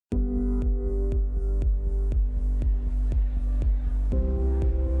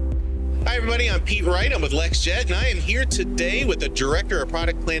Hi everybody, I'm Pete Wright. I'm with LexJet, and I am here today with the Director of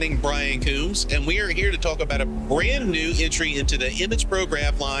Product Planning, Brian Coombs, and we are here to talk about a brand new entry into the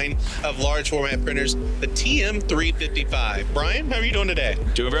imagePROGRAF line of large format printers, the TM-355. Brian, how are you doing today?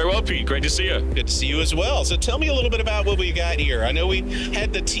 Doing very well, Pete. Great to see you. Good to see you as well. So tell me a little bit about what we got here. I know we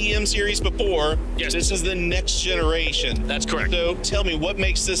had the TM series before. Yes. This is the next generation. That's correct. So tell me, what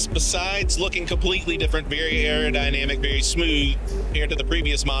makes this, besides looking completely different, very aerodynamic, very smooth compared to the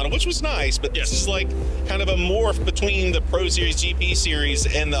previous model, which was nice, but yes, this is like kind of a morph between the Pro Series, GP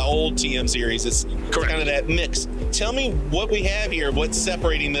Series, and the old TM series. It's kind of that mix. Tell me what we have here, what's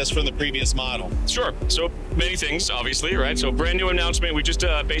separating this from the previous model. Sure. So many things, obviously, right? So brand new announcement. We just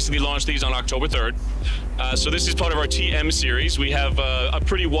basically launched these on October 3rd. So this is part of our TM series. We have a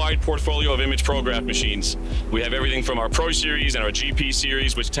pretty wide portfolio of imagePROGRAF machines. We have everything from our Pro Series and our GP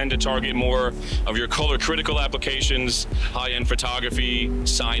series, which tend to target more of your color critical applications, high-end photography,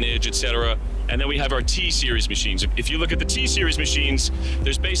 signage, etc. And then we have our T series machines. If you look at the T series machines,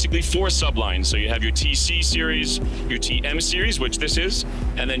 there's basically 4 sublines. So you have your TC series, your TM series, which this is,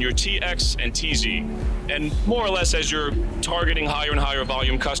 and then your TX and TZ. And more or less, as you're targeting higher and higher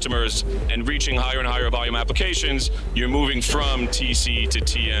volume customers and reaching higher and higher volume applications, you're moving from TC to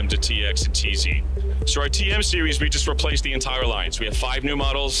TM to TX and TZ. So our TM series, we just replaced the entire line. So we have 5 new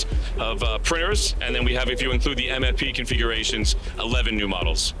models of printers, and then we have, if you include the MFP configurations, 11 new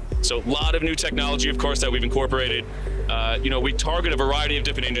models. So a lot of new technology, of course, that we've incorporated. We target a variety of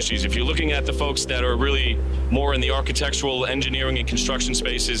different industries. If you're looking at the folks that are really more in the architectural, engineering, and construction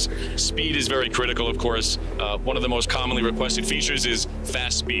spaces, speed is very critical, of course. One of the most commonly requested features is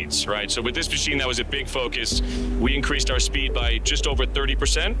fast speeds, right? So with this machine, that was a big focus. We increased our speed by just over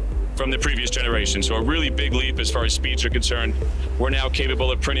 30% from the previous generation. So a really big leap as far as speeds are concerned. We're now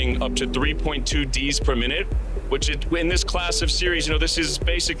capable of printing up to 3.2 Ds per minute, which in this class of series, this is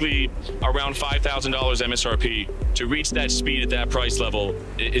basically around $5,000 MSRP. To reach that speed at that price level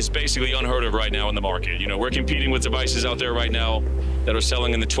is basically unheard of right now in the market. We're competing with devices out there right now that are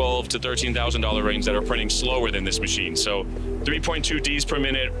selling in the $12,000 to $13,000 range that are printing slower than this machine. So 3.2 Ds per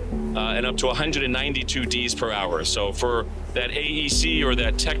minute and up to 192 Ds per hour. So for that AEC or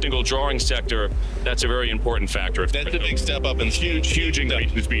that technical drawing sector, that's a very important factor. That's a big step up in huge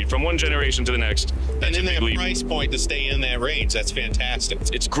increase in speed from one generation to the next. And then that price point to stay in that range, that's fantastic.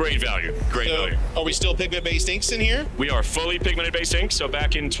 It's great value, value. Are we still pigment-based inks in here? We are fully pigment-based ink. So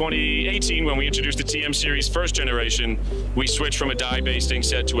back in 2018, when we introduced the TM series first generation, we switched from a dye-based ink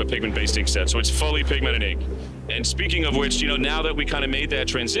set to a pigment-based ink set. So it's fully pigmented ink. And speaking of which, now that we kind of made that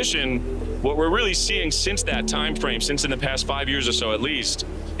transition, what we're really seeing since that time frame, since in the past 5 years or so at least,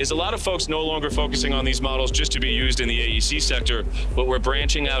 is a lot of folks no longer focusing on these models just to be used in the AEC sector, but we're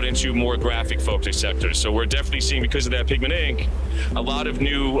branching out into more graphic focused sectors. So we're definitely seeing, because of that pigment ink, a lot of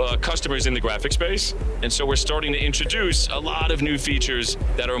new customers in the graphic space. And so we're starting to introduce a lot of new features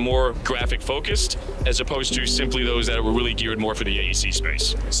that are more graphic focused, as opposed to simply those that were really geared more for the AEC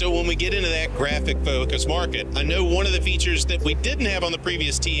space. So when we get into that graphic focused market, I know one of the features that we didn't have on the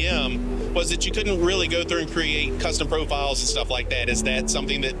previous TM was that you couldn't really go through and create custom profiles and stuff like that. Is that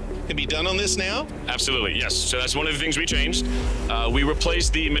something that can be done on this now? Absolutely, yes. So that's one of the things we changed. We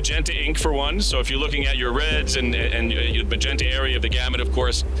replaced the magenta ink for one. So if you're looking at your reds and your magenta area of the gamut, of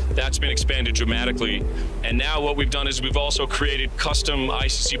course, that's been expanded dramatically. And now what we've done is we've also created custom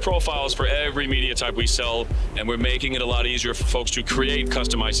ICC profiles for every media type we sell, and we're making it a lot easier for folks to create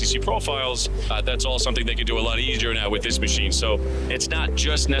custom ICC profiles. That's all something they can do a lot easier now with this machine. So it's not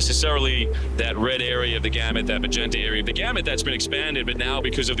just necessarily that red area of the gamut, that magenta area of the gamut that's been expanded, but now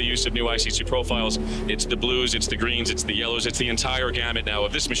because of the use of new ICC profiles, it's the blues, it's the greens, it's the yellows, it's the entire gamut now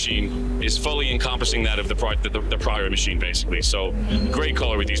of this machine is fully encompassing that of the prior machine, basically. So great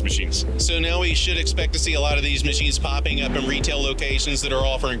color with these machines. So now we should expect to see a lot of these machines popping up in retail locations that are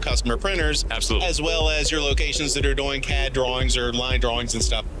offering customer printers. Absolutely. As well as your locations that are doing CAD drawings or line drawings and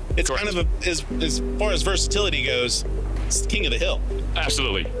stuff. It's Correct. kind of as far as versatility goes, it's king of the hill.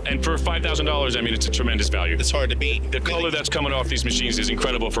 Absolutely. And for $5,000, I mean, it's a tremendous value. It's hard to beat. The color that's coming off these machines is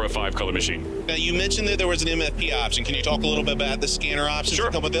incredible for a 5-color machine. Now, you mentioned that there was an MFP option. Can you talk a little bit about the scanner options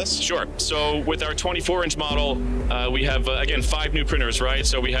that come with this? Sure. So with our 24-inch model, we have, again, 5 new printers, right?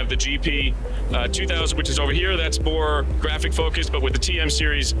 So we have the GP 2000, which is over here. That's more graphic focused. But with the TM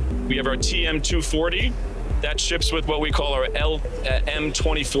series, we have our TM-240. that ships with what we call our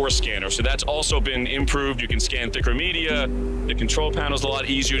M24 scanner. So that's also been improved. You can scan thicker media. The control panel is a lot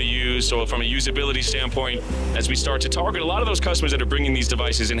easier to use. So from a usability standpoint, as we start to target a lot of those customers that are bringing these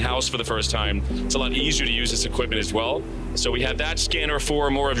devices in-house for the first time, it's a lot easier to use this equipment as well. So we have that scanner for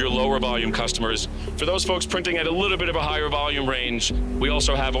more of your lower volume customers. For those folks printing at a little bit of a higher volume range, we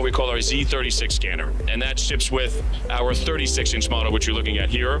also have what we call our Z36 scanner, and that ships with our 36-inch model, which you're looking at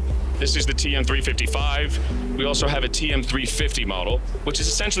here. This is the TM-355. We also have a TM-350 model, which is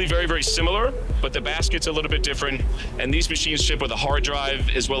essentially very, very similar, but the basket's a little bit different. And these machines ship with a hard drive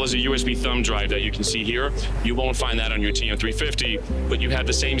as well as a USB thumb drive that you can see here. You won't find that on your TM-350, but you have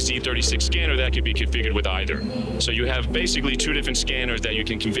the same Z36 scanner that could be configured with either. So you have basically two different scanners that you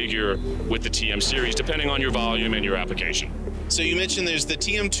can configure with the TM series, depending on your volume and your application. So you mentioned there's the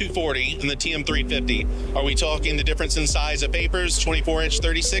TM-240 and the TM-350. Are we talking the difference in size of papers, 24-inch,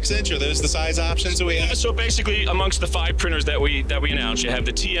 36-inch? Are those the size options that we have? So basically, amongst the 5 printers that we announced, you have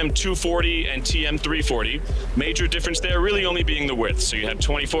the TM-240 and TM-340. Major difference there really only being the width. So you have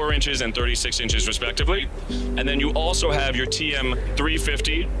 24 inches and 36 inches respectively. And then you also have your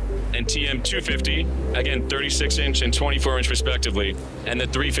TM-350 and TM-250, again 36-inch and 24-inch respectively, and the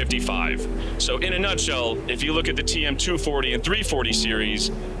 355. So in a nutshell, if you look at the TM-240 and 340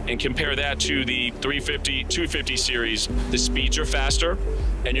 series and compare that to the 350, 250 series, the speeds are faster,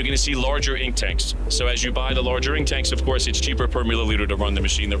 and you're going to see larger ink tanks. So as you buy the larger ink tanks, of course, it's cheaper per milliliter to run the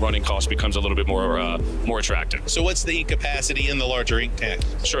machine. The running cost becomes a little bit more attractive. So what's the ink capacity in the larger ink tank?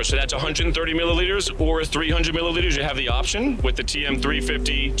 Sure, so that's 130 milliliters or 300 milliliters. You have the option with the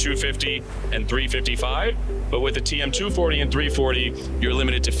TM-350, 250, and 355. But with the TM-240 and 340, you're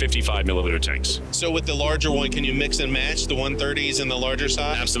limited to 55 milliliter tanks. So with the larger one, can you mix and match the 130s and the larger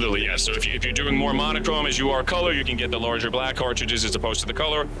size? Absolutely, yes. So if you're doing more monochrome as you are color, you can get the larger black cartridges as opposed to the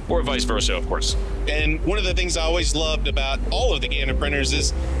color, or vice versa, of course. And one of the things I always loved about all of the Canon printers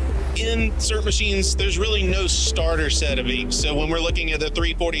is in certain machines, there's really no starter set of inks. So when we're looking at the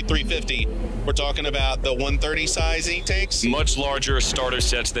 340, 350, we're talking about the 130 size ink tanks? Much larger starter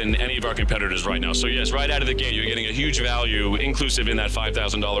sets than any of our competitors right now. So yes, right out of the gate, you're getting a huge value, inclusive in that $5,000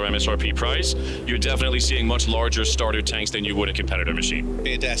 MSRP price. You're definitely seeing much larger starter tanks than you would a competitor machine.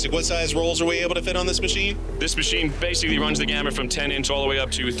 Fantastic. What size rolls are we able to fit on this machine? This machine basically runs the gamut from 10-inch all the way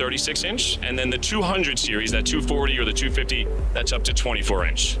up to 36-inch. And then the 200 series, that 240 or the 250, that's up to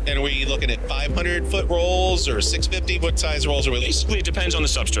 24-inch. And are we looking at 500-foot rolls or 650? What size rolls are we looking at? Basically, it depends on the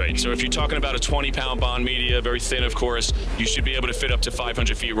substrate. So if you're talking about a 20-pound bond media, very thin, of course, you should be able to fit up to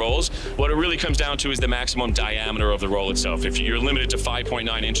 500 feet rolls. What it really comes down to is the maximum diameter of the roll itself. If you're limited to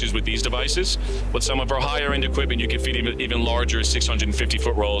 5.9 inches with these devices, with some of our higher-end equipment, you can fit even larger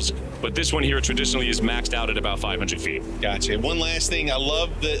 650-foot rolls. But this one here traditionally is maxed out at about 500 feet. Gotcha. One last thing. I love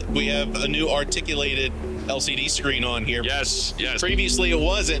that we have a new articulated LCD screen on here. Yes, yes. Previously it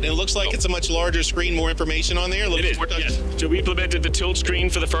wasn't. It looks like it's a much larger screen, more information on there. It is, yes. So we implemented the tilt screen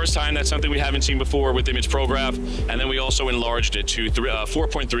for the first time. That's something we haven't seen before with imagePROGRAF. And then we also enlarged it to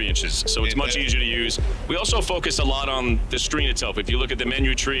 4.3 inches. So it's much easier to use. We also focus a lot on the screen itself. If you look at the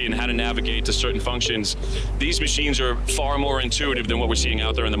menu tree and how to navigate to certain functions, these machines are far more intuitive than what we're seeing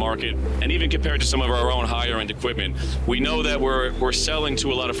out there in the market. And even compared to some of our own higher end equipment, we know that we're selling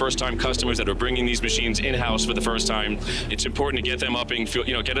to a lot of first-time customers that are bringing these machines in-house for the first time. It's important to get them up and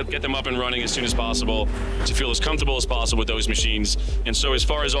get them up and running as soon as possible, to feel as comfortable as possible with those machines. And so as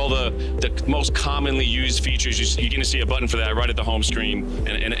far as all the most commonly used features, you're going to see a button for that right at the home screen,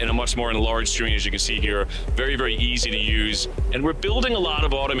 and a much more enlarged screen, as you can see here. Very, very easy to use. And we're building a lot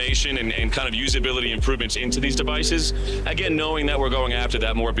of automation and kind of usability improvements into these devices. Again, knowing that we're going after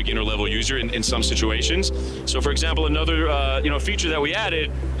that more beginner level user in some situations. So for example, another feature that we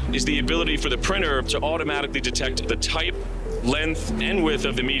added is the ability for the printer to automatically detect the type, length, and width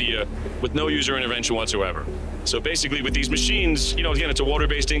of the media with no user intervention whatsoever. So basically with these machines, again, it's a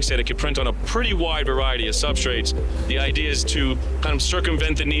water-based inkjet. It can print on a pretty wide variety of substrates. The idea is to kind of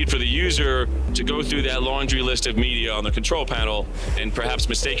circumvent the need for the user to go through that laundry list of media on the control panel and perhaps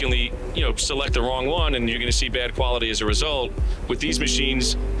mistakenly, select the wrong one, and you're going to see bad quality as a result. With these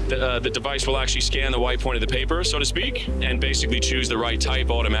machines, the device will actually scan the white point of the paper, so to speak, and basically choose the right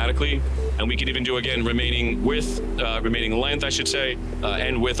type automatically. And we can even do, again, remaining length, I should say,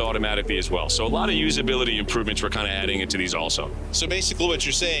 and width automatically as well. So a lot of usability improvements we're kind of adding into these also. So basically what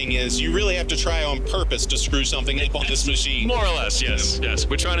you're saying is you really have to try on purpose to screw something up on this machine. More or less, yes. Yes.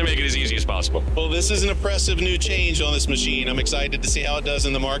 We're trying to make it as easy as possible. Well, this is an impressive new change on this machine. I'm excited to see how it does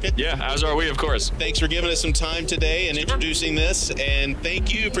in the market. Yeah, as are we, of course. Thanks for giving us some time today and introducing this, and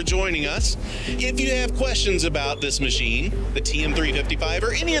thank you for joining us. If you have questions about this machine, the TM-355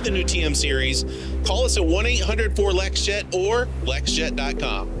 or any of the new TM series, call us at 1-800-4-LexJet or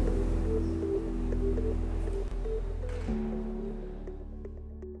LexJet.com.